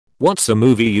What's a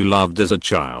movie you loved as a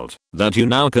child that you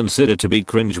now consider to be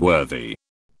cringeworthy?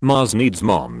 Mars Needs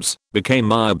Moms became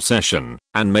my obsession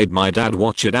and made my dad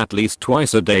watch it at least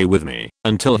twice a day with me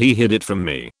until he hid it from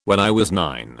me when I was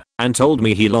 9 and told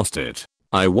me he lost it.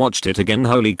 I watched it again,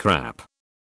 holy crap.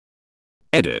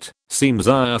 Edit. Seems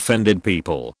I offended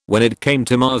people. When it came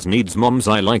to Mars Needs Moms,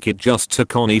 I like it just too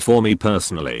corny for me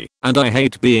personally, and I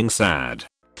hate being sad.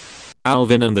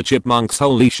 Alvin and the Chipmunks,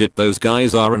 holy shit, those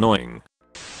guys are annoying.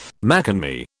 Mac and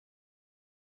me.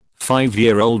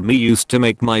 5-year-old me used to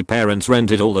make my parents rent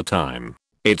it all the time.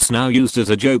 It's now used as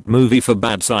a joke movie for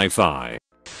bad sci-fi.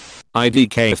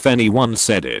 IDK if anyone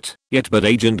said it yet, but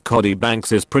Agent Cody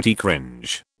Banks is pretty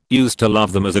cringe. Used to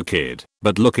love them as a kid,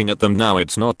 but looking at them now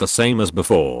it's not the same as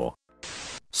before.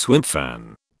 Swimp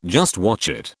fan. Just watch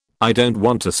it. I don't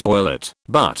want to spoil it,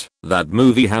 but that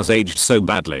movie has aged so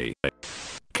badly.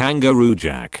 Kangaroo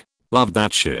Jack. Loved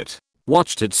that shit.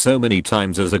 Watched it so many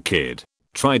times as a kid.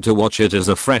 Tried to watch it as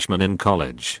a freshman in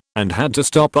college and had to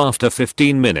stop after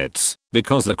 15 minutes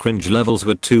because the cringe levels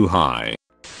were too high.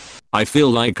 I feel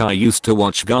like I used to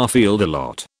watch Garfield a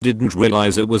lot. Didn't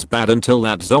realize it was bad until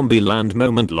that Zombieland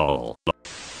moment, lol.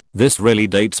 This really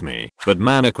dates me, but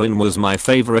Mannequin was my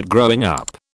favorite growing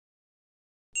up.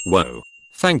 Whoa.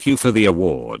 Thank you for the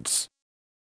awards.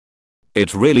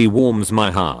 It really warms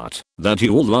my heart that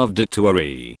you all loved it to a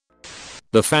re.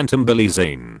 The Phantom Billy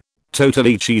Zane.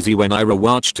 Totally cheesy when I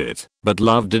rewatched it, but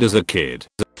loved it as a kid.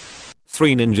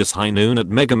 3 Ninjas High Noon at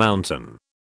Mega Mountain.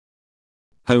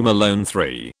 Home Alone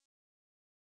 3.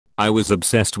 I was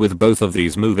obsessed with both of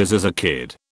these movies as a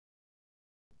kid.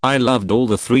 I loved all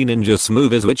the 3 Ninjas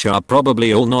movies, which are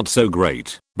probably all not so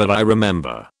great, but I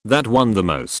remember that one the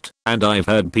most, and I've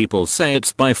heard people say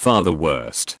it's by far the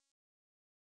worst.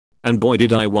 And boy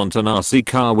did I want an RC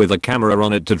car with a camera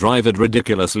on it to drive at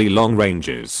ridiculously long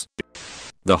ranges.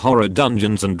 The horror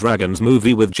Dungeons and Dragons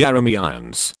movie with Jeremy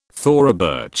Irons, Thora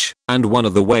Birch, and one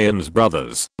of the Wayans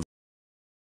brothers.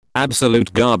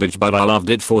 Absolute garbage, but I loved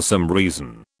it for some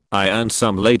reason. I earned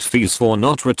some late fees for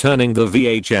not returning the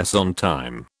VHS on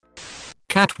time.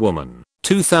 Catwoman,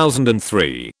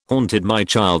 2003, haunted my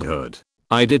childhood.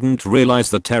 I didn't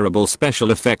realize the terrible special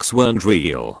effects weren't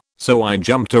real, so I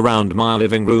jumped around my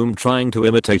living room trying to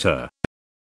imitate her.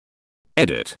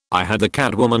 Edit. I had the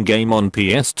Catwoman game on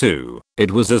PS2.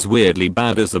 It was as weirdly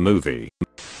bad as the movie.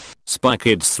 Spy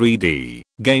Kids 3D.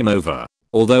 Game over.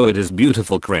 Although it is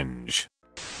beautiful cringe.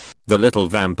 The Little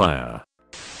Vampire.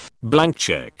 Blank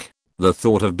check. The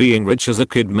thought of being rich as a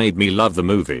kid made me love the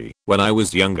movie when I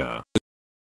was younger.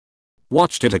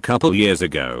 Watched it a couple years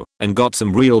ago and got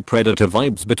some real Predator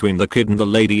vibes between the kid and the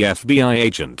lady FBI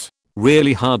agent.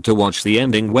 Really hard to watch the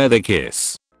ending where they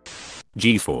kiss.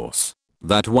 G-Force.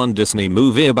 That one Disney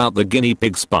movie about the guinea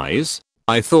pig spies?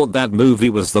 I thought that movie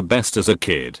was the best as a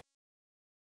kid.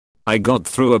 I got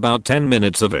through about 10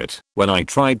 minutes of it when I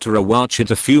tried to rewatch it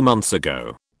a few months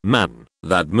ago. Man,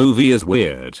 that movie is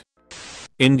weird.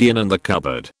 Indian in the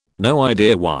Cupboard. No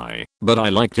idea why, but I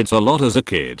liked it a lot as a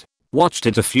kid. Watched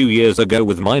it a few years ago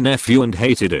with my nephew and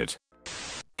hated it.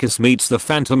 Kiss meets the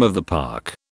Phantom of the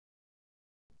Park.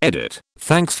 Edit.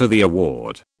 Thanks for the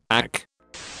award. Ack.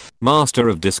 Master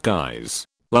of Disguise.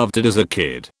 Loved it as a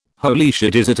kid. Holy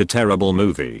shit, is it a terrible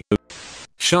movie.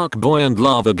 Shark Boy and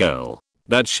Lava Girl.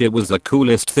 That shit was the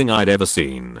coolest thing I'd ever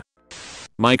seen.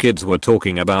 My kids were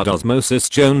talking about Osmosis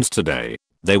Jones today.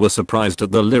 They were surprised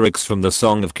at the lyrics from the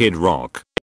song of Kid Rock.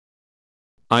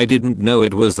 I didn't know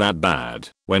it was that bad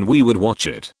when we would watch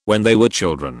it when they were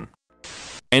children.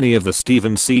 Any of the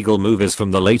Steven Seagal movies from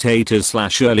the late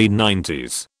 80s/early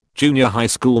 90s. Junior high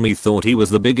school me thought he was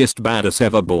the biggest badass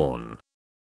ever born.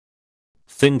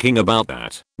 Thinking about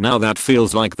that, now that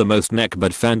feels like the most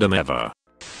neckbud fandom ever.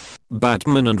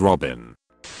 Batman and Robin.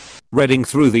 Reading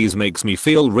through these makes me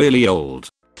feel really old.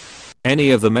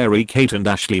 Any of the Mary-Kate and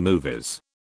Ashley movies.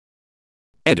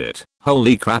 Edit.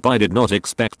 Holy crap, I did not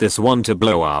expect this one to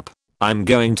blow up. I'm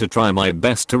going to try my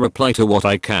best to reply to what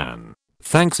I can.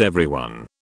 Thanks everyone.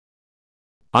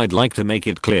 I'd like to make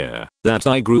it clear that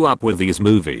I grew up with these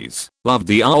movies, loved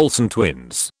the Olsen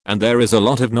twins, and there is a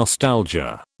lot of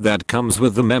nostalgia that comes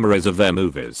with the memories of their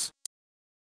movies.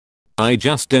 I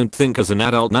just don't think as an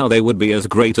adult now they would be as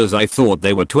great as I thought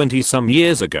they were 20 some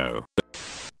years ago.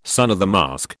 Son of the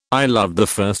Mask. I loved the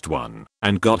first one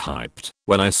and got hyped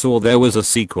when I saw there was a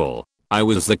sequel. I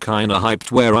was the kinda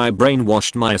hyped where I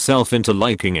brainwashed myself into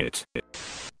liking it.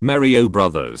 Mario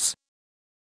Brothers.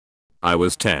 I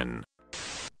was 10.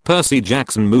 Percy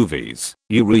Jackson movies.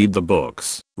 You read the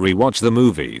books, rewatch the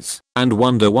movies, and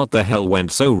wonder what the hell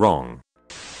went so wrong.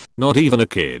 Not even a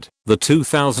kid. The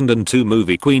 2002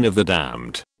 movie Queen of the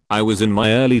Damned. I was in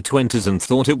my early 20s and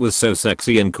thought it was so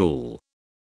sexy and cool.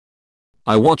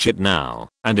 I watch it now,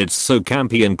 and it's so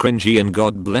campy and cringy and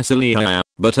God bless Aaliyah,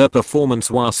 but her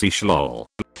performance was shlol.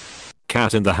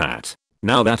 Cat in the Hat.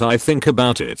 Now that I think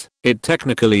about it, it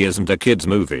technically isn't a kid's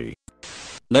movie.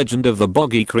 Legend of the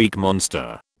Boggy Creek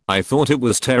Monster. I thought it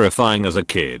was terrifying as a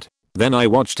kid. Then I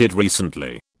watched it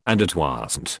recently, and it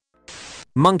wasn't.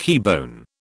 Monkey Bone.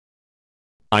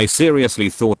 I seriously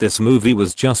thought this movie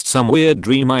was just some weird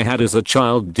dream I had as a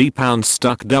child. D-Pound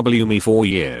stuck W me for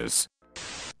years.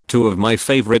 Two of my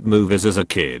favorite movies as a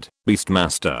kid,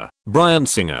 Beastmaster, Bryan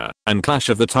Singer, and Clash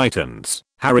of the Titans,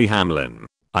 Harry Hamlin.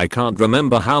 I can't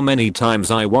remember how many times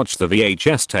I watched the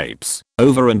VHS tapes,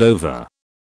 over and over.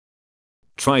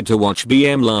 Tried to watch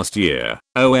BM last year,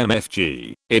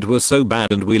 OMFG, it was so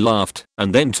bad and we laughed,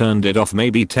 and then turned it off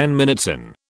maybe 10 minutes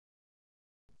in.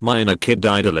 My inner kid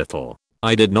died a little.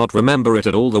 I did not remember it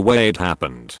at all the way it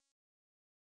happened.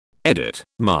 Edit,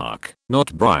 Mark,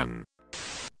 not Brian.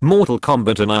 Mortal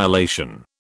Kombat Annihilation.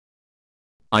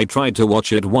 I tried to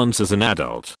watch it once as an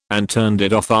adult, and turned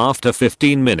it off after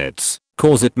 15 minutes,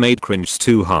 cause it made cringe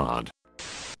too hard.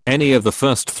 Any of the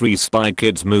first 3 Spy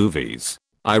Kids movies.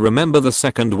 I remember the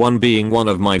second one being one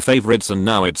of my favorites and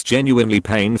now it's genuinely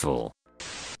painful.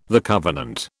 The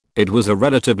Covenant. It was a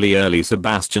relatively early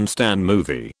Sebastian Stan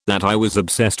movie that I was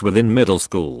obsessed with in middle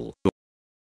school.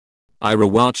 I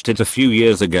rewatched it a few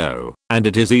years ago, and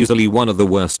it is easily one of the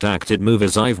worst acted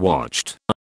movies I've watched.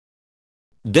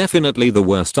 Definitely the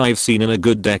worst I've seen in a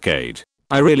good decade.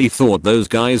 I really thought those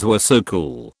guys were so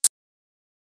cool.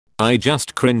 I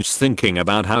just cringed thinking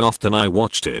about how often I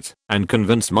watched it, and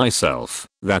convinced myself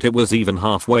that it was even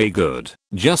halfway good,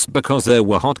 just because there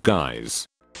were hot guys.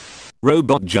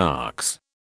 Robot Jocks.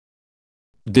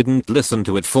 Didn't listen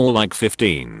to it for like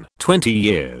 15, 20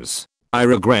 years. I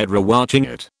regret rewatching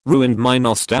it, ruined my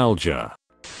nostalgia.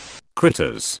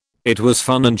 Critters. It was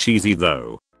fun and cheesy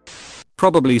though.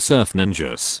 Probably Surf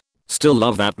Ninjas. Still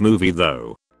love that movie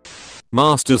though.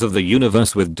 Masters of the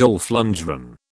Universe with Dolph Lundgren.